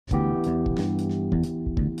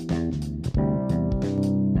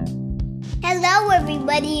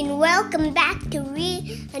everybody, and welcome back to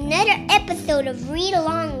another episode of Read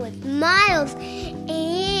Along with Miles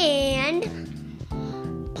and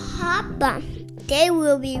Papa. Today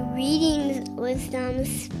we'll be reading with some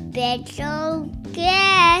special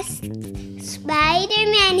guests,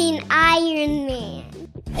 Spider-Man and Iron Man.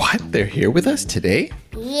 What? They're here with us today?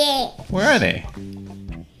 Yeah. Where are they?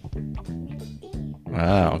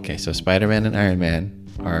 Wow, okay, so Spider-Man and Iron Man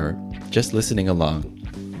are just listening along,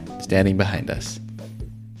 standing behind us.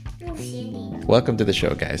 Welcome to the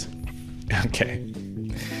show, guys.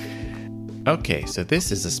 Okay, so this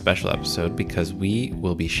is a special episode because we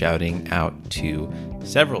will be shouting out to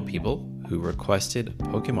several people who requested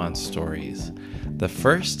Pokemon stories. The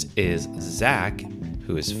first is Zach,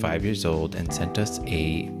 who is 5 years old and sent us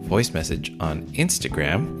a voice message on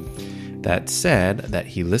Instagram that said that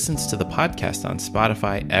he listens to the podcast on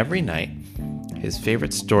Spotify every night. His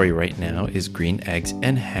favorite story right now is Green Eggs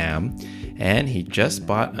and Ham, and he just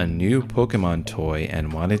bought a new Pokemon toy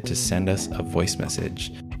and wanted to send us a voice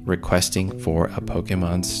message requesting for a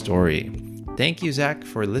Pokemon story. Thank you, Zach,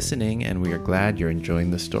 for listening, and we are glad you're enjoying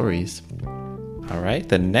the stories. All right,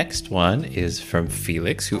 the next one is from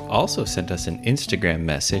Felix, who also sent us an Instagram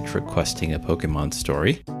message requesting a Pokemon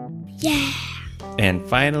story. Yeah. And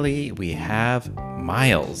finally, we have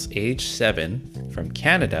Miles, age 7, from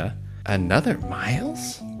Canada. Another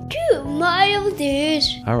Miles? 2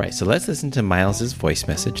 Miles. All right, so let's listen to Miles's voice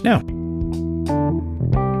message now.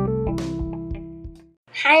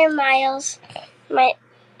 Hi, Miles. My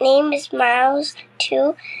name is Miles,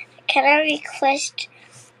 too. Can I request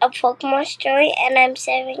a Pokemon story? And I'm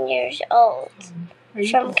 7 years old.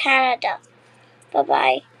 From Canada.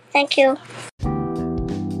 Bye-bye. Thank you.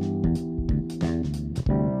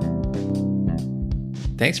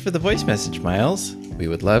 Thanks for the voice message, Miles. We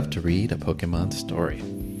would love to read a Pokemon story.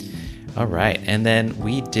 All right, and then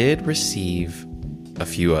we did receive a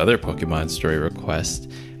few other Pokemon story requests,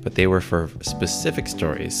 but they were for specific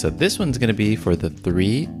stories. So this one's going to be for the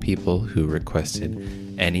 3 people who requested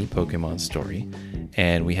any Pokemon story.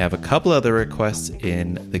 And we have a couple other requests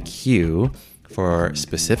in the queue for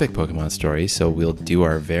specific Pokemon stories. So we'll do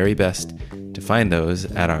our very best to find those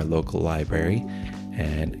at our local library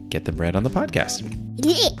and get them read on the podcast.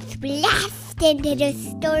 Let's blast into the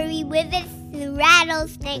story with a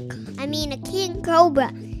rattlesnake. I mean a king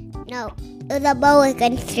cobra. No, it was a boa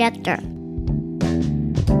constrictor.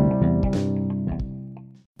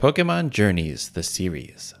 Pokemon Journeys, the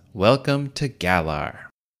series. Welcome to Galar.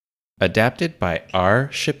 Adapted by R.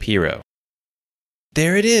 Shapiro.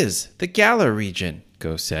 There it is, the Galar region,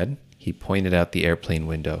 Go said. He pointed out the airplane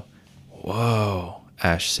window. Whoa,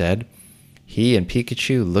 Ash said. He and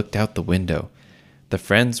Pikachu looked out the window. The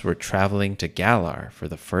friends were traveling to Galar for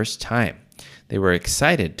the first time. They were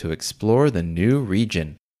excited to explore the new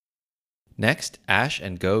region. Next, Ash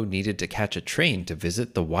and Go needed to catch a train to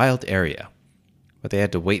visit the wild area. But they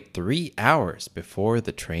had to wait 3 hours before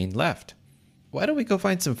the train left. Why don't we go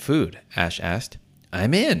find some food? Ash asked.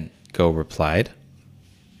 I'm in, Go replied.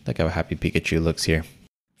 Look how happy Pikachu looks here.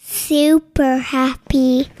 Super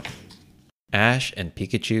happy. Ash and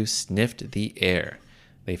Pikachu sniffed the air.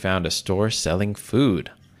 They found a store selling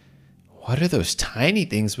food. What are those tiny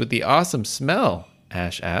things with the awesome smell?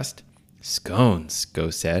 Ash asked. Scones,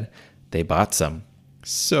 Go said. They bought some.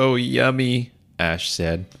 So yummy, Ash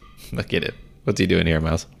said. Look at it. What's he doing here,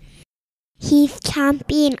 Miles? He's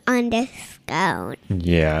chomping on the scone.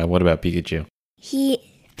 Yeah, what about Pikachu?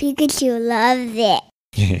 Pikachu loves it.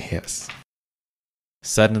 Yes.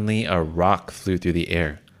 Suddenly, a rock flew through the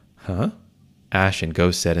air. Huh? Ash and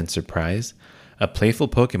Go said in surprise. A playful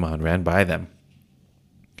Pokemon ran by them.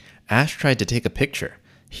 Ash tried to take a picture.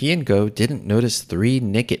 He and Go didn't notice 3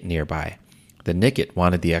 Nickit nearby. The Nickit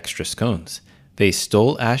wanted the extra scones. They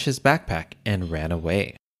stole Ash's backpack and ran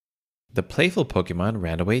away. The playful Pokemon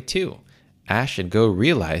ran away too. Ash and Go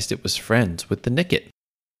realized it was friends with the Nickit.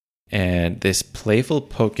 And this playful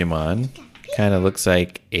Pokemon kind of looks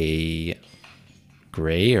like a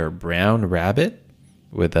gray or brown rabbit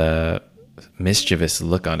with a mischievous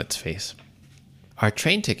look on its face. Our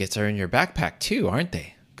train tickets are in your backpack too, aren't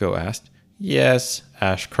they? Go asked. Yes,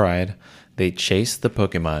 Ash cried. They chased the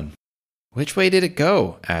Pokemon. Which way did it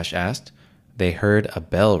go? Ash asked. They heard a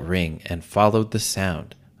bell ring and followed the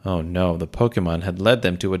sound. Oh no, the Pokemon had led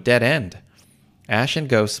them to a dead end. Ash and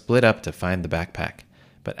Go split up to find the backpack,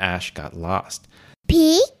 but Ash got lost.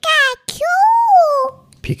 Pikachu!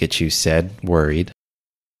 Pikachu said, worried.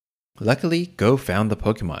 Luckily, Go found the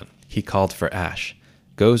Pokemon. He called for Ash.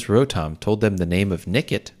 Go's Rotom told them the name of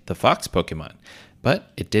Nickit, the fox Pokemon,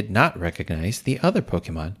 but it did not recognize the other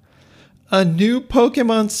Pokemon. A new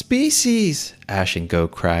Pokemon species! Ash and Go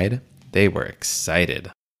cried. They were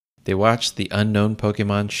excited. They watched the unknown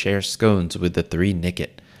Pokemon share scones with the three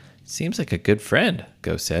Nickit. Seems like a good friend,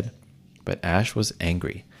 Go said. But Ash was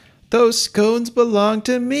angry. Those scones belong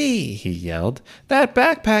to me, he yelled. That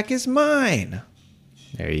backpack is mine.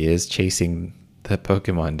 There he is, chasing the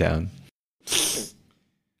Pokemon down.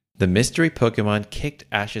 The mystery Pokemon kicked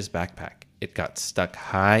Ash's backpack. It got stuck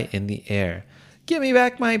high in the air. Give me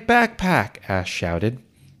back my backpack, Ash shouted.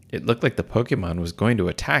 It looked like the Pokemon was going to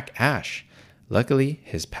attack Ash. Luckily,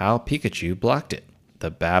 his pal Pikachu blocked it.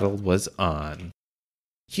 The battle was on.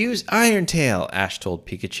 Use Iron Tail, Ash told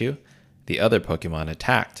Pikachu. The other Pokemon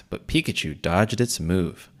attacked, but Pikachu dodged its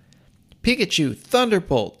move. Pikachu,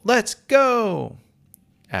 Thunderbolt, let's go!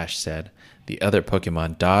 Ash said. The other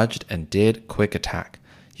Pokemon dodged and did quick attack.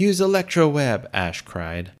 Use Electro Web, Ash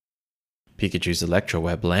cried. Pikachu's Electro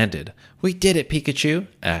Web landed. We did it, Pikachu,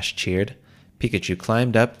 Ash cheered. Pikachu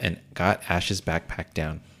climbed up and got Ash's backpack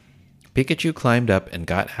down.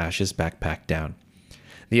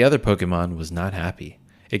 The other Pokemon was not happy.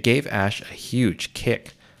 It gave Ash a huge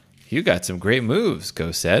kick. You got some great moves,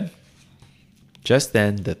 Go said. Just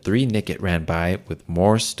then, the three Nickit ran by with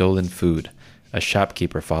more stolen food. A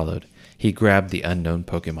shopkeeper followed. He grabbed the unknown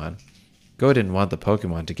Pokemon. Go didn't want the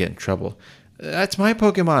Pokemon to get in trouble. That's my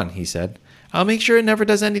Pokemon, he said. I'll make sure it never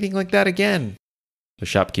does anything like that again. The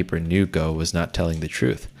shopkeeper knew Go was not telling the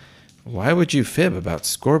truth. Why would you fib about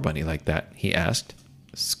Scorbunny like that? He asked.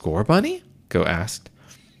 Scorbunny? Go asked.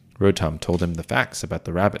 Rotom told him the facts about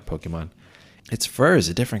the rabbit Pokemon. Its fur is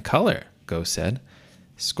a different color, Go said.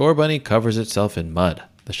 Scorbunny covers itself in mud,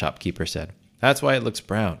 the shopkeeper said. That's why it looks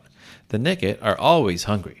brown. The Nickit are always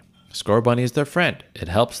hungry. Scorbunny is their friend. It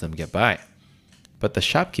helps them get by. But the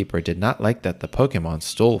shopkeeper did not like that the Pokemon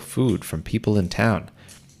stole food from people in town.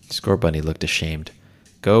 Scorbunny looked ashamed.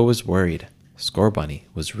 Go was worried. Scorbunny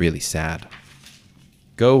was really sad.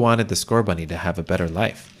 Go wanted the Scorbunny to have a better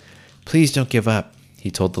life. Please don't give up,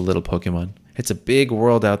 he told the little Pokemon. It's a big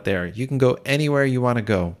world out there. You can go anywhere you want to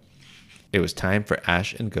go. It was time for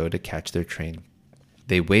Ash and Go to catch their train.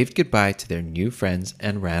 They waved goodbye to their new friends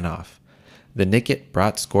and ran off. The Nickit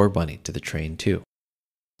brought Scorbunny to the train too.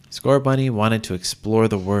 Scorbunny wanted to explore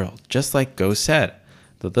the world, just like Go said.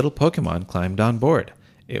 The little Pokemon climbed on board.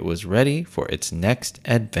 It was ready for its next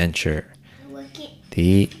adventure.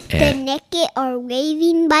 The end. The Nickit are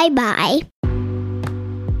waving bye-bye.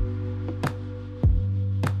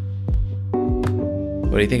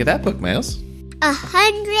 What do you think of that book, Miles?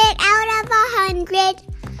 100 out of 100.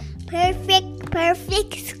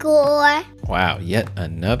 Perfect score. Wow, yet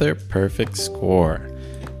another perfect score.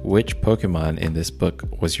 Which Pokemon in this book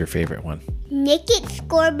was your favorite one? Nickit,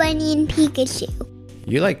 Scorbunny, and Pikachu.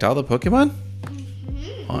 You liked all the Pokemon?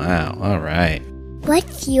 Wow, all right.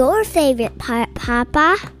 What's your favorite part,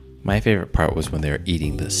 Papa? My favorite part was when they were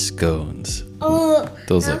eating the scones. Oh,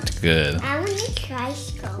 Those looked good. I want to try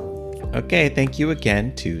scones. Okay, thank you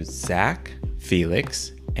again to Zach,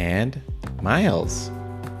 Felix, and Miles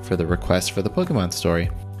for the request for the Pokemon story.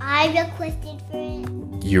 I requested for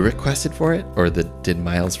it. You requested for it, or did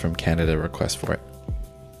Miles from Canada request for it?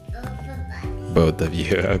 Both of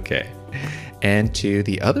you, okay. And to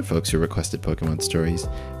the other folks who requested Pokemon stories,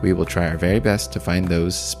 we will try our very best to find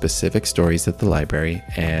those specific stories at the library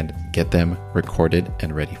and get them recorded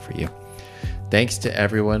and ready for you. Thanks to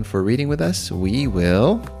everyone for reading with us. We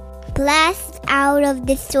will blast out of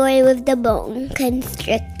the story with the bone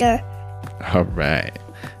constrictor. All right.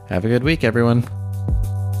 Have a good week, everyone.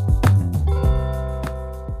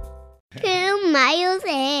 2 miles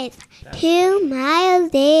is. 2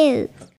 miles is.